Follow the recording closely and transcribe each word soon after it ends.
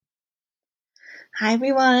Hi,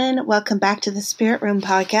 everyone. Welcome back to the Spirit Room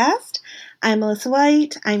podcast. I'm Melissa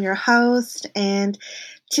White. I'm your host. And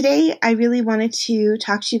today I really wanted to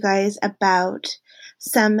talk to you guys about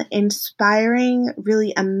some inspiring,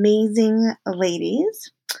 really amazing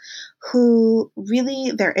ladies who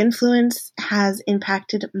really their influence has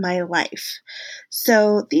impacted my life.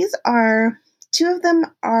 So two of them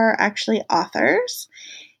are actually authors.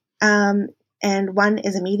 And one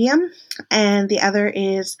is a medium, and the other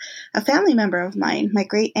is a family member of mine, my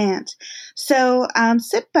great aunt. So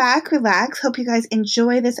sit back, relax. Hope you guys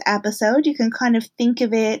enjoy this episode. You can kind of think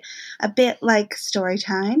of it a bit like story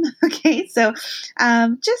time. Okay, so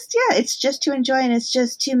it's just to enjoy, and it's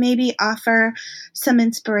just to maybe offer some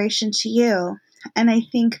inspiration to you. And I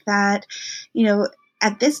think that,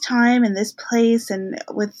 at this time and this place and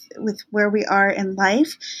with where we are in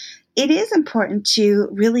life, it is important to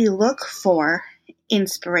really look for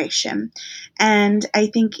inspiration. And I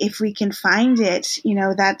think if we can find it,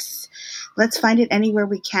 let's find it anywhere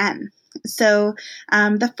we can. So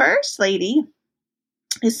the first lady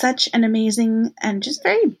is such an amazing and just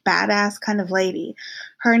very badass kind of lady.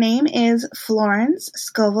 Her name is Florence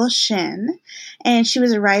Scovel Shinn, and she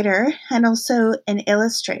was a writer and also an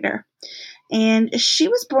illustrator. And she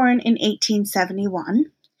was born in 1871.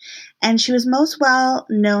 And she was most well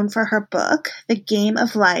known for her book, The Game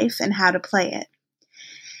of Life and How to Play It.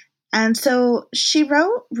 And so she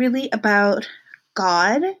wrote really about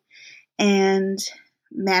God and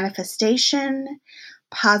manifestation,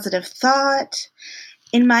 positive thought.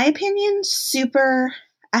 In my opinion, super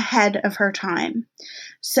ahead of her time.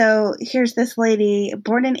 So here's this lady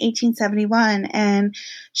born in 1871, and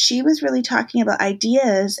she was really talking about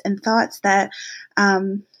ideas and thoughts that,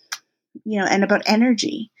 and about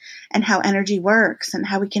energy and how energy works and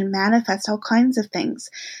how we can manifest all kinds of things.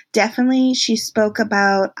 Definitely, she spoke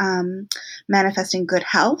about manifesting good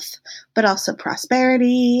health, but also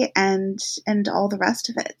prosperity and all the rest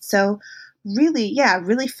of it. So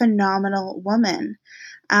really phenomenal woman.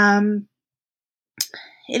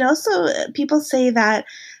 People say that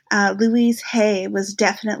Louise Hay was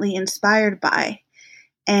definitely inspired by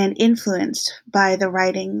and influenced by the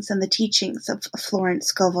writings and the teachings of Florence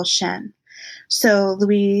Scovel Shinn. So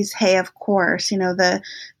Louise Hay, of course,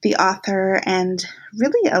 the author and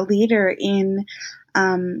really a leader in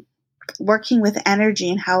working with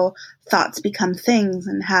energy and how thoughts become things,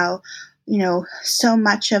 and how, so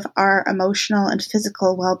much of our emotional and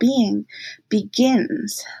physical well-being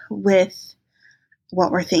begins with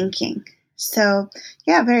what we're thinking. So,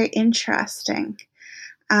 very interesting.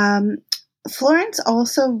 Florence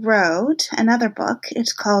also wrote another book.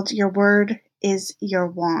 It's called Your Word is Your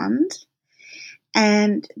Wand.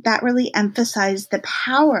 And that really emphasized the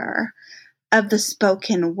power of the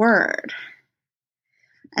spoken word.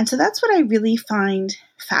 And so that's what I really find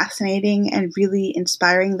fascinating and really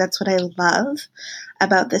inspiring. That's what I love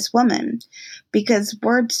about this woman, because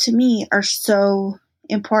words to me are so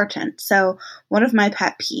important. So one of my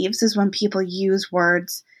pet peeves is when people use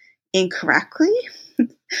words incorrectly.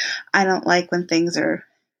 I don't like when things are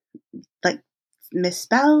like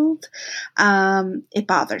misspelled. It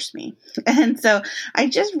bothers me. And so I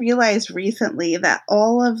just realized recently that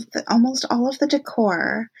almost all of the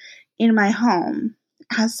decor in my home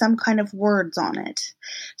has some kind of words on it.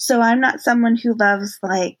 So I'm not someone who loves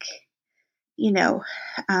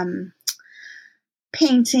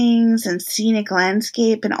paintings and scenic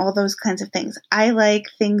landscape and all those kinds of things. I like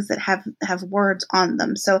things that have words on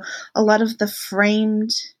them. So a lot of the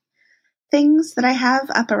framed things that I have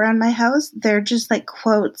up around my house, they're just like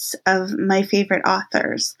quotes of my favorite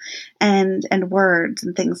authors and words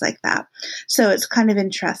and things like that. So it's kind of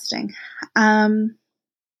interesting. But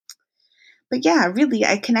yeah, really,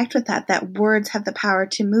 I connect with that words have the power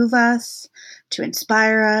to move us, to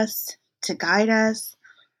inspire us, to guide us.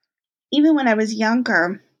 Even when I was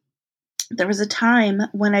younger, there was a time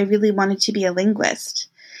when I really wanted to be a linguist,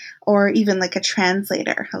 or even like a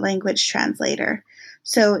language translator.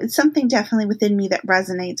 So it's something definitely within me that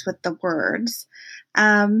resonates with the words.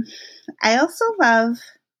 I also love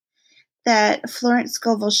that Florence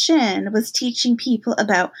Scovel Shinn was teaching people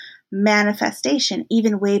about manifestation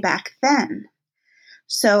even way back then.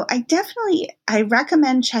 So I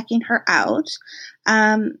recommend checking her out.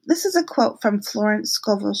 This is a quote from Florence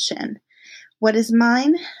Scovel Shinn. "What is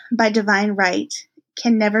mine by divine right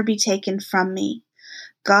can never be taken from me.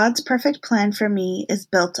 God's perfect plan for me is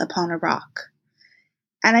built upon a rock."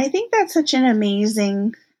 And I think that's such an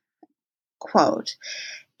amazing quote.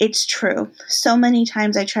 It's true. So many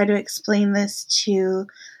times I try to explain this to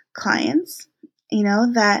clients,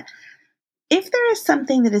 that if there is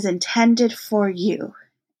something that is intended for you,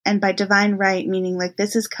 and by divine right, meaning like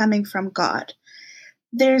this is coming from God,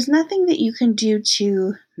 there's nothing that you can do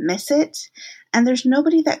to miss it, and there's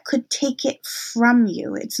nobody that could take it from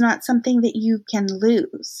you. It's not something that you can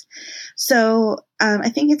lose. So I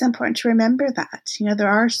think it's important to remember that. There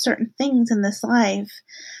are certain things in this life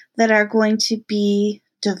that are going to be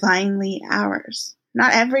divinely ours.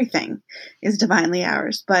 Not everything is divinely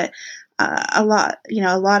ours, but a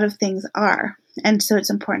lot of things are. And so it's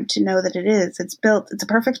important to know that it is. It's a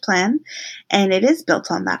perfect plan, and it is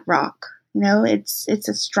built on that rock. It's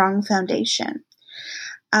a strong foundation.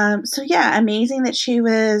 So yeah, amazing that she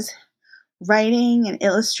was writing and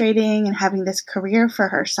illustrating and having this career for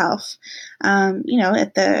herself, at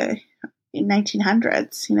the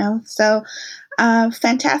 1900s, So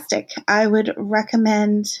fantastic. I would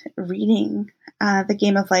recommend reading The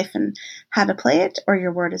Game of Life and How to Play It, or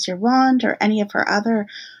Your Word is Your Wand, or any of her other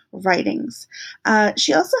writings.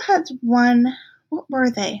 She also had one, what were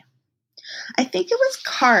they? I think it was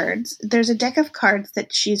cards. There's a deck of cards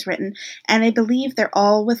that she's written, and I believe they're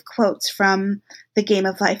all with quotes from The Game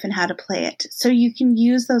of Life and How to Play It. So you can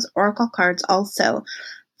use those oracle cards also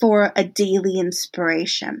for a daily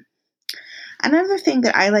inspiration. Another thing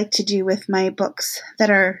that I like to do with my books that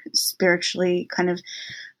are spiritually kind of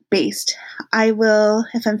based, I will,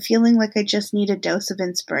 if I'm feeling like I just need a dose of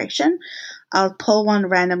inspiration, I'll pull one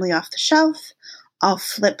randomly off the shelf. I'll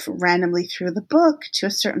flip randomly through the book to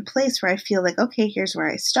a certain place where I feel like, okay, here's where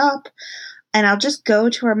I stop. And I'll just go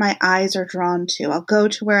to where my eyes are drawn to. I'll go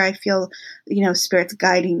to where I feel, Spirit's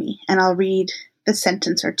guiding me. And I'll read the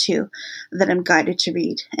sentence or two that I'm guided to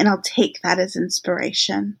read. And I'll take that as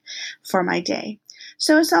inspiration for my day.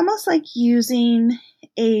 So it's almost like using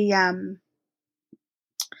a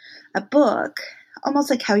book,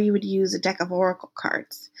 almost like how you would use a deck of oracle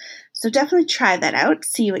cards. So definitely try that out.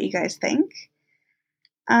 See what you guys think.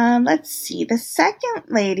 Let's see. The second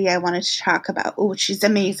lady I wanted to talk about, she's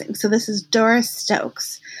amazing. So this is Doris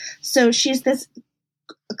Stokes. So she's this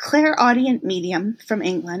clairaudient medium from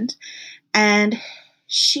England, and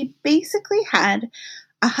she basically had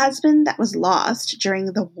a husband that was lost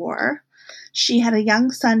during the war. She had a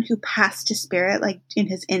young son who passed to spirit, like in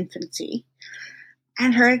his infancy.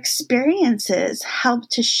 And her experiences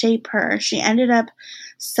helped to shape her. She ended up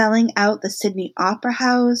selling out the Sydney Opera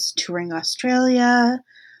House, touring Australia,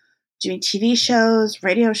 doing TV shows,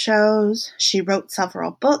 radio shows. She wrote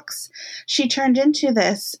several books. She turned into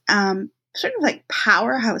this sort of like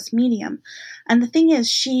powerhouse medium. And the thing is,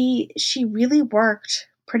 she really worked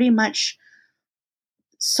pretty much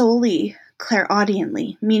solely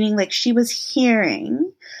clairaudiently, meaning like she was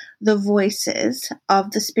hearing the voices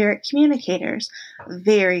of the spirit communicators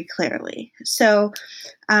very clearly. So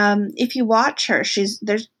if you watch her,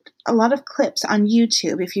 there's a lot of clips on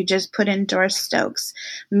YouTube if you just put in Doris Stokes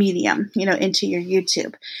medium, into your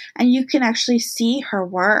YouTube, and you can actually see her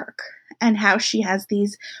work and how she has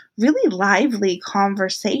these really lively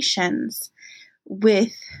conversations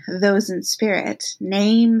with those in spirit.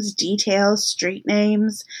 Names, details, street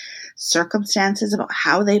names, circumstances about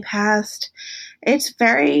how they passed. It's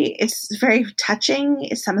very touching.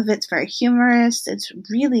 Some of it's very humorous. It's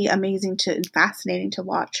really amazing and fascinating to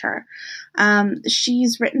watch her.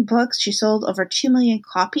 She's written books. She sold over 2 million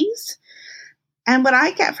copies. And what I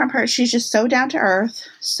get from her, she's just so down to earth,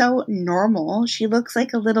 so normal. She looks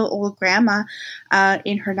like a little old grandma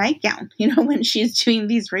in her nightgown, when she's doing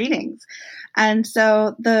these readings. And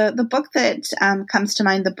so the book that comes to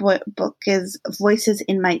mind, the book is Voices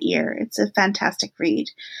in My Ear. It's a fantastic read.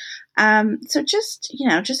 So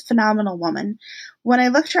just phenomenal woman. When I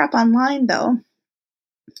looked her up online, though,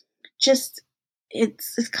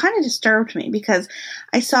 it's kind of disturbed me because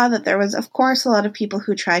I saw that there was, of course, a lot of people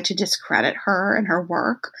who tried to discredit her and her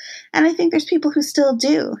work. And I think there's people who still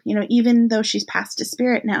do, even though she's passed to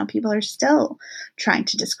spirit now, people are still trying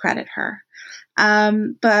to discredit her.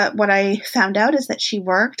 But what I found out is that she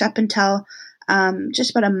worked up until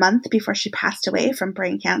just about a month before she passed away from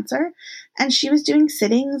brain cancer. And she was doing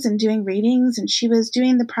sittings and doing readings, and she was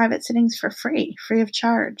doing the private sittings for free of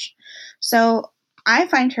charge. So I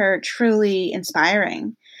find her truly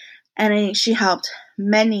inspiring, and she helped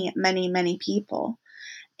many, many, many people.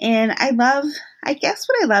 And I guess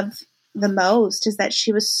what I love the most is that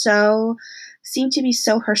she seemed to be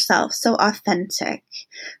so herself, so authentic.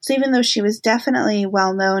 So even though she was definitely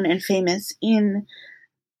well known and famous in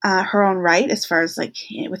her own right, as far as like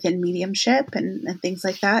within mediumship and things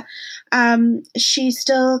like that, she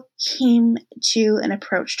still came to and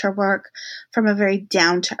approached her work from a very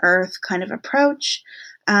down to earth kind of approach.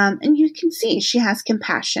 And you can see she has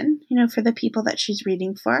compassion, for the people that she's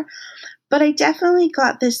reading for. But I definitely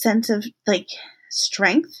got this sense of like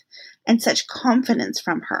strength and such confidence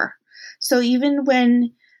from her. So even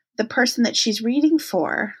when the person that she's reading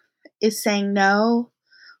for is saying no,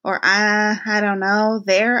 or I don't know,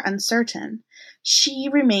 they're uncertain, she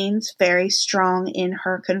remains very strong in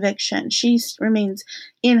her conviction. She remains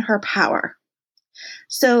in her power.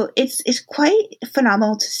 So it's quite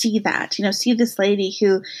phenomenal to see that, see this lady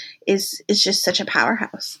who is just such a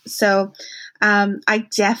powerhouse. So I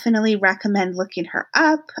definitely recommend looking her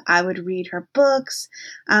up. I would read her books.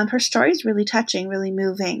 Her story is really touching, really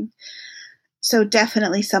moving. So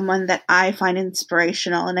definitely someone that I find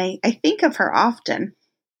inspirational, and I think of her often.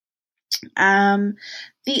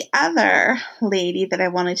 The other lady that I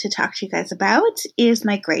wanted to talk to you guys about is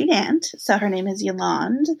my great aunt. So her name is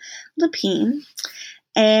Yolande Lepine.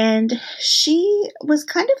 And she was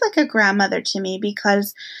kind of like a grandmother to me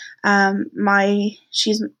because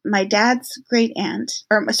she's my dad's great aunt,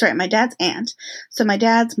 my dad's aunt. So my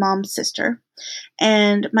dad's mom's sister.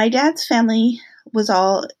 And my dad's family was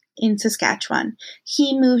all in Saskatchewan.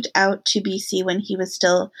 He moved out to BC when he was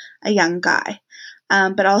still a young guy.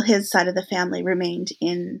 But all his side of the family remained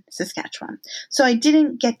in Saskatchewan. So I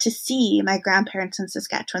didn't get to see my grandparents in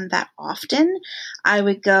Saskatchewan that often.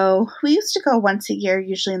 We used to go once a year,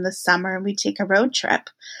 usually in the summer, and we'd take a road trip,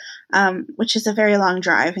 which is a very long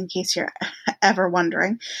drive in case you're ever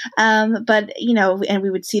wondering. But, and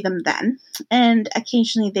we would see them then. And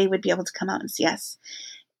occasionally they would be able to come out and see us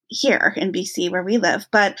here in BC where we live.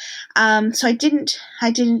 But so I didn't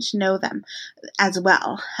know them as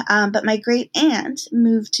well. But my great aunt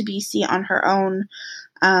moved to BC on her own.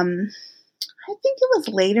 I think it was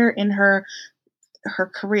later in her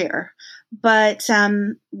career. But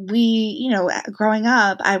growing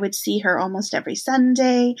up, I would see her almost every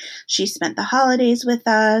Sunday. She spent the holidays with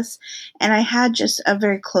us, and I had just a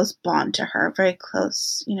very close bond to her, very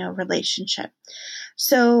close, relationship.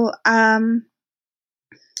 So,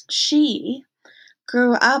 she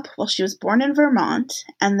grew up, she was born in Vermont,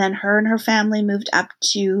 and then her and her family moved up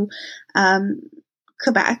to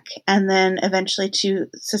Quebec, and then eventually to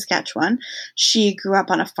Saskatchewan. She grew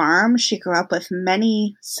up on a farm. She grew up with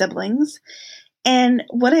many siblings. And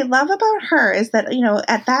what I love about her is that,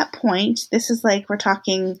 at that point, this is like, we're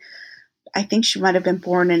talking, I think she might have been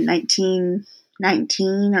born in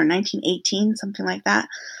 1919 or 1918, something like that.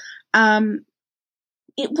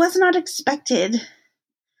 It was not expected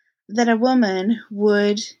that a woman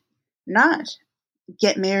would not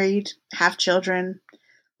get married, have children,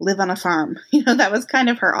 live on a farm. That was kind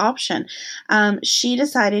of her option. She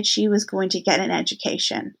decided she was going to get an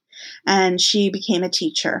education, and she became a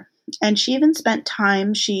teacher. And she even spent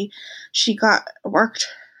time, she worked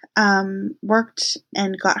and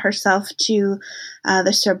got herself to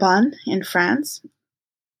the Sorbonne in France.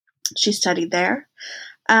 She studied there.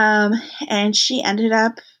 And she ended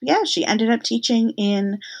up teaching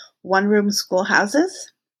in one-room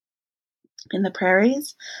schoolhouses in the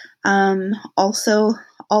prairies, also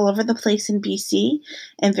all over the place in BC,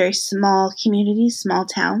 in very small communities, small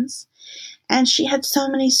towns. And she had so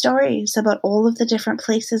many stories about all of the different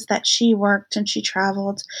places that she worked and she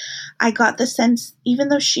traveled. I got the sense, even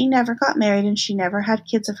though she never got married and she never had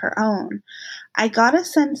kids of her own, I got a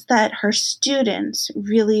sense that her students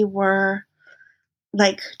really were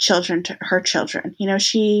like children to her children.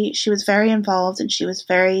 She was very involved, and she was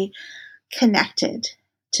very connected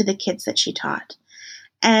to the kids that she taught.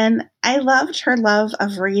 And I loved her love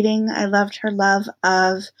of reading. I loved her love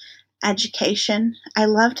of education. I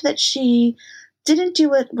loved that she didn't do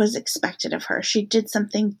what was expected of her. She did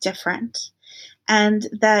something different, and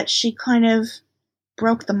that she kind of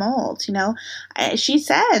broke the mold. She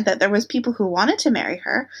said that there was people who wanted to marry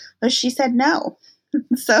her, but she said no.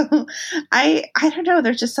 So I don't know.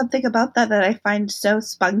 There's just something about that I find so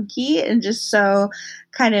spunky and just so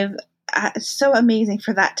kind of so amazing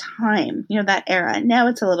for that time, that era. Now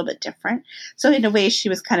it's a little bit different. So in a way, she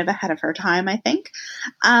was kind of ahead of her time, I think.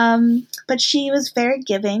 But she was very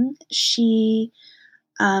giving. She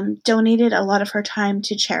donated a lot of her time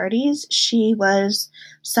to charities. She was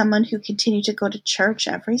someone who continued to go to church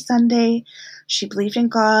every Sunday. She believed in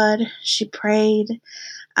God. She prayed.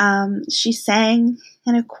 She sang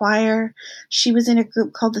in a choir. She was in a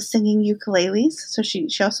group called the Singing Ukuleles. So she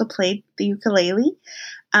also played the ukulele.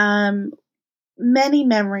 Many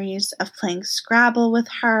memories of playing Scrabble with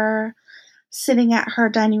her, sitting at her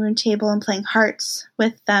dining room table and playing hearts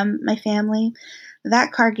with my family.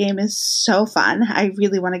 That card game is so fun. I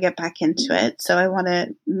really want to get back into it. So I want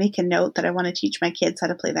to make a note that I want to teach my kids how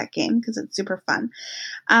to play that game because it's super fun.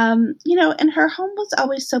 And her home was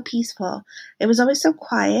always so peaceful. It was always so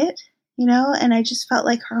quiet, and I just felt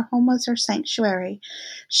like her home was her sanctuary.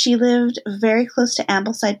 She lived very close to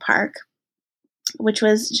Ambleside Park. which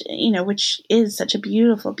was, which is such a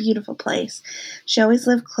beautiful, beautiful place. She always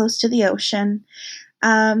lived close to the ocean.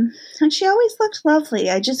 And she always looked lovely.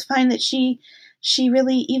 I just find that she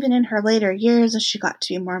really, even in her later years, as she got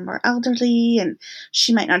to be more and more elderly, and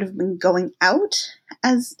she might not have been going out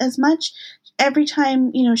as much. Every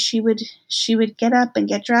time, she would get up and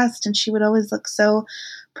get dressed, and she would always look so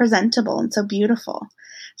presentable and so beautiful.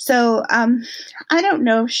 So I don't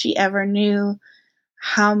know if she ever knew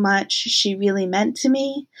how much she really meant to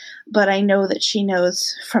me, but I know that she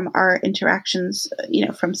knows from our interactions,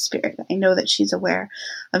 from spirit. I know that she's aware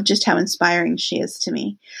of just how inspiring she is to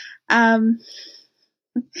me.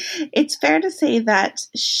 It's fair to say that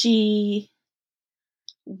she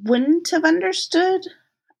wouldn't have understood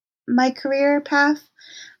my career path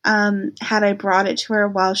had I brought it to her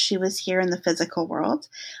while she was here in the physical world.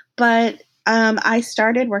 But I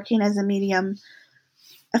started working as a medium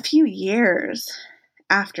a few years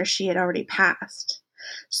after she had already passed.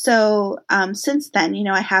 So since then,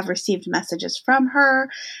 I have received messages from her,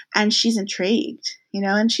 and she's intrigued,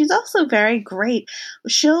 and she's also very great.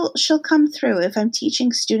 She'll come through if I'm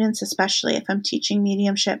teaching students, especially if I'm teaching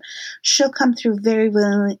mediumship. She'll come through very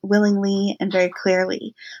willingly and very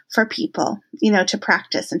clearly for people, to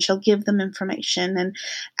practice, and she'll give them information.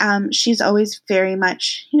 And she's always very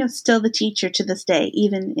much, still the teacher to this day,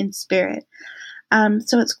 even in spirit.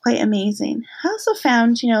 So it's quite amazing. I also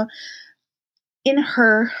found, in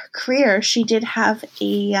her career, she did have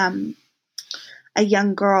a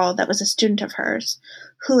young girl that was a student of hers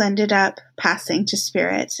who ended up passing to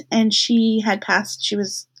spirit, and she had passed. She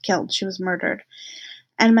was killed. She was murdered.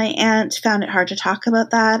 And my aunt found it hard to talk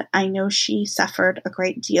about that. I know she suffered a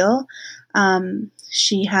great deal.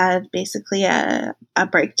 She had basically a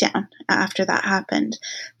breakdown after that happened.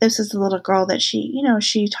 This is the little girl that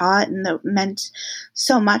she taught, and that meant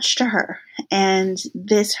so much to her. And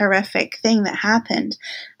this horrific thing that happened,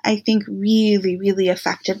 I think really, really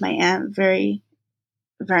affected my aunt very,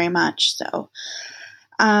 very much so.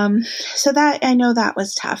 So that, I know that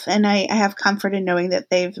was tough, and I have comfort in knowing that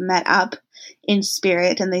they've met up in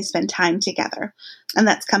spirit and they spend time together, and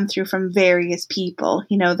that's come through from various people,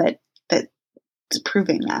 that's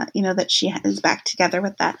proving that, that she is back together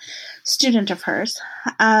with that student of hers.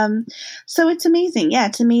 So it's amazing. Yeah,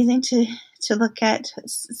 it's amazing to look at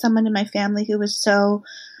someone in my family who was so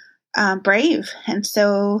brave and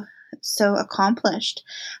so accomplished.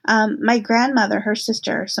 My grandmother, her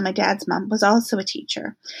sister, so my dad's mom, was also a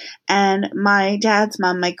teacher. And my dad's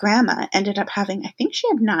mom, my grandma, ended up having, I think she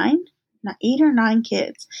had 8 or 9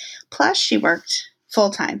 kids. Plus she worked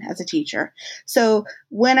full-time as a teacher. So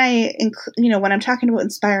when when I'm talking about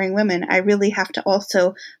inspiring women, I really have to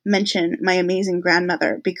also mention my amazing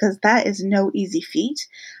grandmother, because that is no easy feat.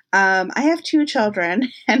 I have 2 children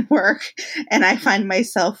and work, and I find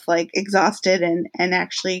myself exhausted and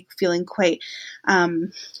actually feeling quite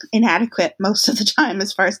inadequate most of the time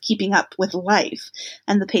as far as keeping up with life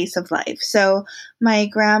and the pace of life. So my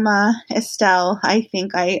grandma, Estelle, I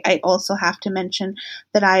think I also have to mention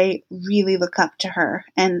that I really look up to her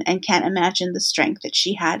and can't imagine the strength that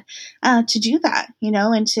she had to do that,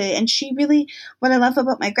 and she really, what I love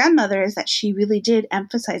about my grandmother is that she really did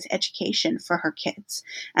emphasize education for her kids.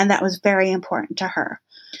 And that was very important to her.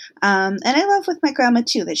 And I love with my grandma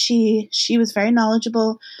too, that she was very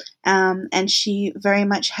knowledgeable, and she very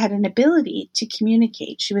much had an ability to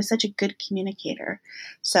communicate. She was such a good communicator.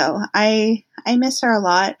 So I miss her a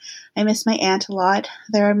lot. I miss my aunt a lot.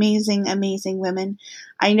 They're amazing, amazing women.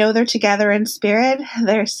 I know they're together in spirit.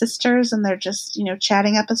 They're sisters, and they're just,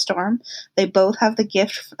 chatting up a storm. They both have the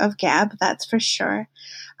gift of gab, that's for sure.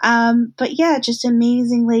 But yeah, just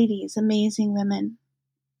amazing ladies, amazing women.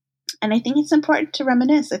 And I think it's important to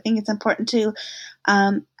reminisce. I think it's important to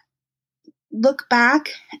look back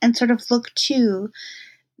and sort of look to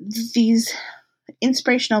these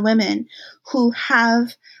inspirational women who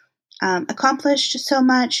have accomplished so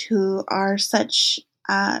much, who are such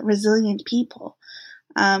resilient people.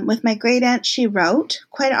 With my great aunt, she wrote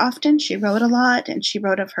quite often. She wrote a lot, and she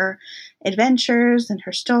wrote of her adventures and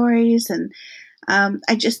her stories. And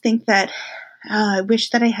I just think that I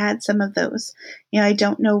wish that I had some of those. I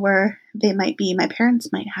don't know where they might be. My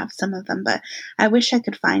parents might have some of them, but I wish I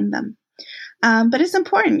could find them. But it's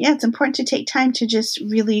important. Yeah, it's important to take time to just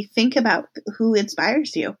really think about who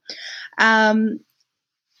inspires you.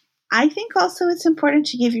 I think also it's important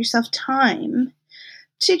to give yourself time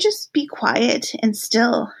to just be quiet and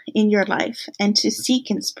still in your life and to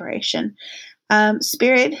seek inspiration.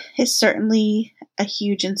 Spirit is certainly a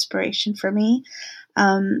huge inspiration for me.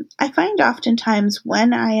 I find oftentimes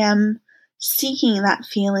when I am seeking that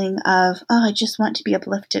feeling of, I just want to be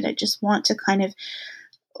uplifted, I just want to kind of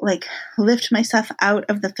like lift myself out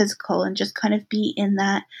of the physical and just kind of be in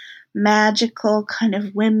that magical kind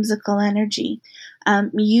of whimsical energy.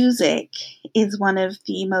 Music is one of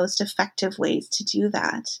the most effective ways to do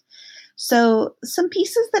that. So some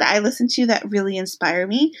pieces that I listen to that really inspire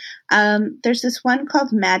me. There's this one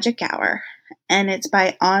called Magic Hour, and it's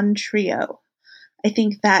by On Trio. I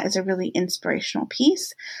think that is a really inspirational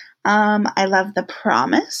piece. I love The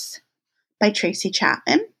Promise by Tracy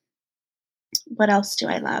Chapman. What else do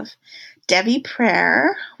I love? Devi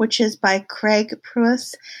Prayer, which is by Craig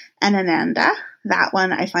Pruis and Ananda. That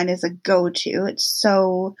one I find is a go-to. It's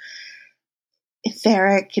so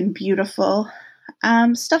etheric and beautiful.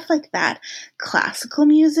 Stuff like that. Classical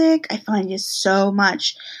music I find is so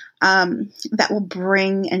much that will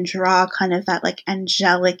bring and draw kind of that like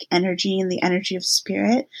angelic energy and the energy of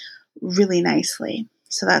spirit really nicely.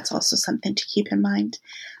 So that's also something to keep in mind.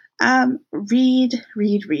 Read.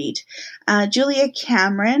 Julia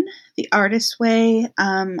Cameron, The Artist's Way,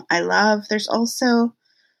 I love. There's also,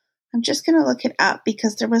 I'm just going to look it up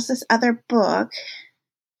because there was this other book,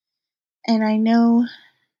 and I know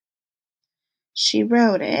she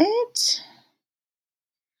wrote it.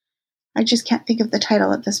 I just can't think of the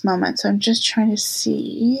title at this moment, so I'm just trying to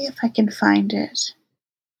see if I can find it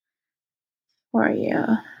for you.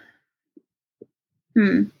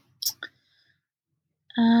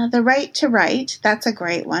 The Right to Write, that's a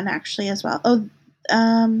great one actually as well.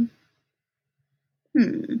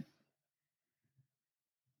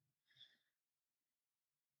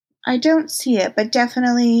 I don't see it, but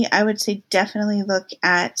definitely, I would say definitely look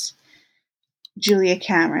at Julia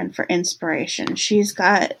Cameron for inspiration. She's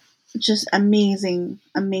got just amazing,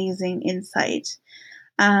 amazing insight.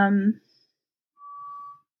 There's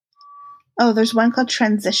one called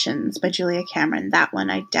Transitions by Julia Cameron. That one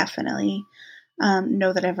I definitely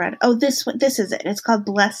know that I've read. This is it. It's called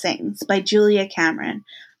Blessings by Julia Cameron.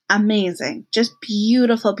 Amazing. Just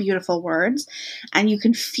beautiful, beautiful words. And you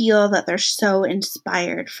can feel that they're so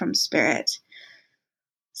inspired from spirit.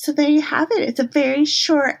 So there you have it. It's a very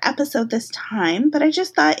short episode this time, but I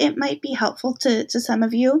just thought it might be helpful to some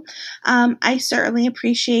of you. I certainly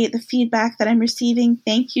appreciate the feedback that I'm receiving.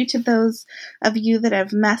 Thank you to those of you that have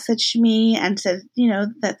messaged me and said,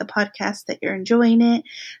 that the podcast, that you're enjoying it.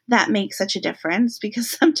 That makes such a difference because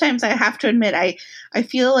sometimes I have to admit, I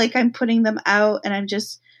feel like I'm putting them out and I'm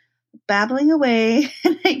just babbling away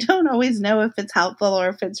and I don't always know if it's helpful or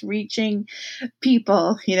if it's reaching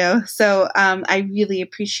people, so I really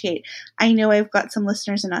appreciate. I know I've got some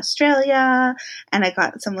listeners in Australia and I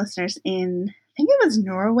got some listeners in, I think it was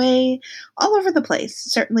Norway, all over the place,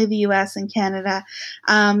 certainly the US and Canada,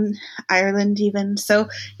 Ireland even. So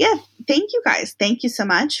yeah, thank you guys. Thank you so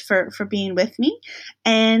much for being with me.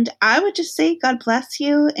 And I would just say, God bless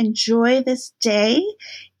you. Enjoy this day.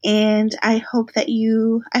 And I hope that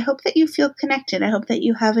you feel connected. I hope that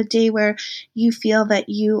you have a day where you feel that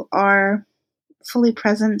you are fully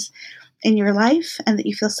present in your life and that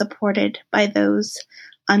you feel supported by those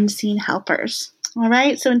unseen helpers. All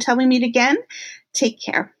right. So until we meet again, take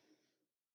care.